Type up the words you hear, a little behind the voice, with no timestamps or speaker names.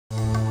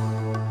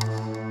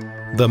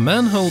The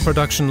manhole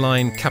production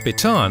line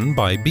Capitan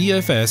by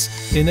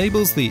BFS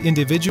enables the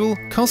individual,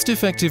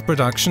 cost-effective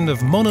production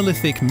of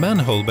monolithic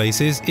manhole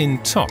bases in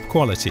top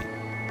quality.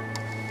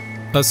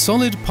 A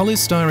solid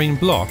polystyrene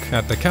block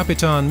at the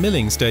Capitan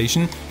milling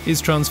station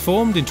is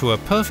transformed into a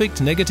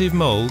perfect negative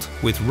mold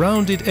with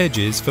rounded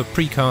edges for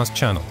precast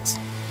channels.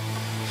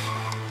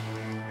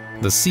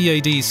 The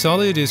CAD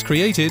solid is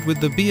created with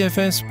the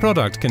BFS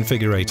product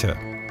configurator.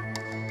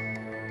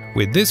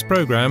 With this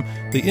program,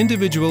 the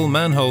individual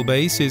manhole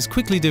base is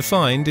quickly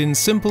defined in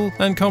simple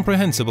and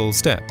comprehensible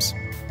steps.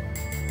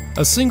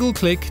 A single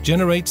click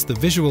generates the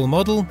visual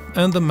model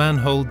and the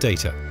manhole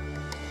data.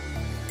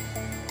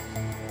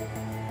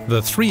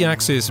 The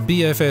 3-axis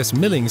BFS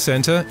milling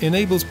center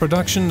enables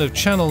production of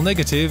channel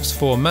negatives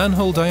for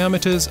manhole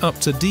diameters up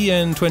to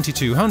DN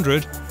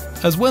 2200,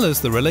 as well as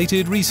the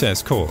related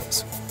recess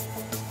cores.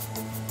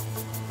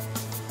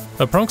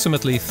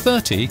 Approximately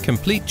 30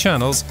 complete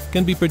channels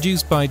can be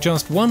produced by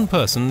just one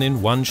person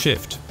in one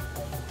shift.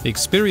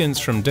 Experience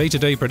from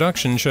day-to-day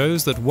production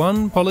shows that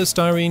one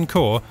polystyrene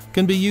core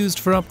can be used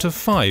for up to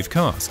 5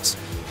 casts.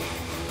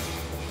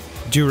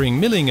 During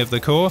milling of the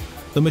core,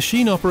 the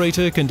machine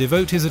operator can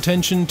devote his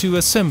attention to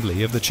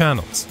assembly of the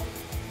channels.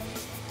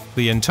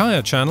 The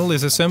entire channel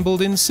is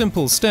assembled in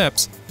simple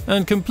steps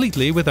and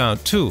completely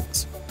without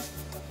tools.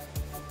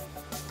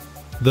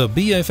 The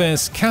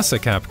BFS Casa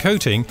Cap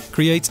coating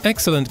creates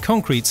excellent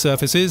concrete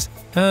surfaces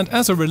and,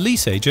 as a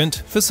release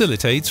agent,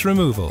 facilitates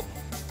removal.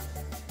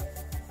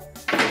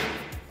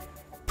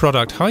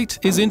 Product height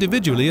is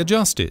individually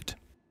adjusted.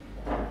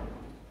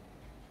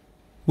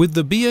 With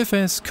the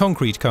BFS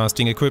concrete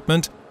casting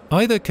equipment,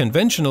 either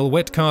conventional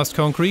wet cast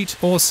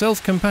concrete or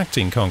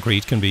self-compacting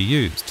concrete can be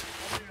used.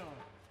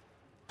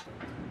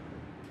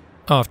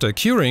 After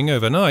curing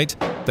overnight,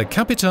 the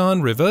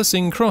Capitan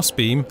reversing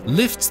crossbeam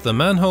lifts the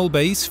manhole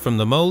base from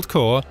the mold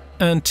core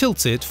and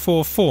tilts it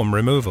for form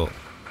removal.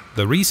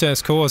 The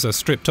recess cores are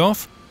stripped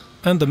off,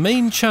 and the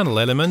main channel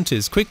element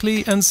is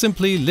quickly and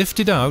simply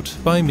lifted out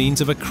by means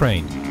of a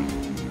crane.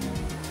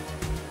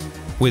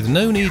 With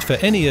no need for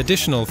any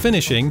additional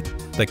finishing,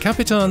 the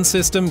Capitan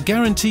system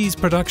guarantees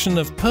production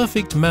of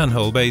perfect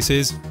manhole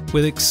bases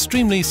with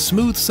extremely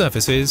smooth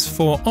surfaces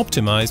for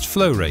optimized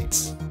flow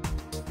rates.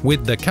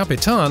 With the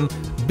Capitan,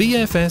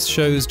 BFS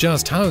shows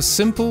just how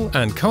simple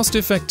and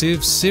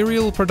cost-effective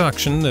serial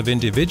production of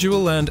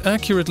individual and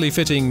accurately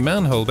fitting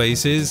manhole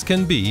bases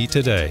can be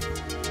today.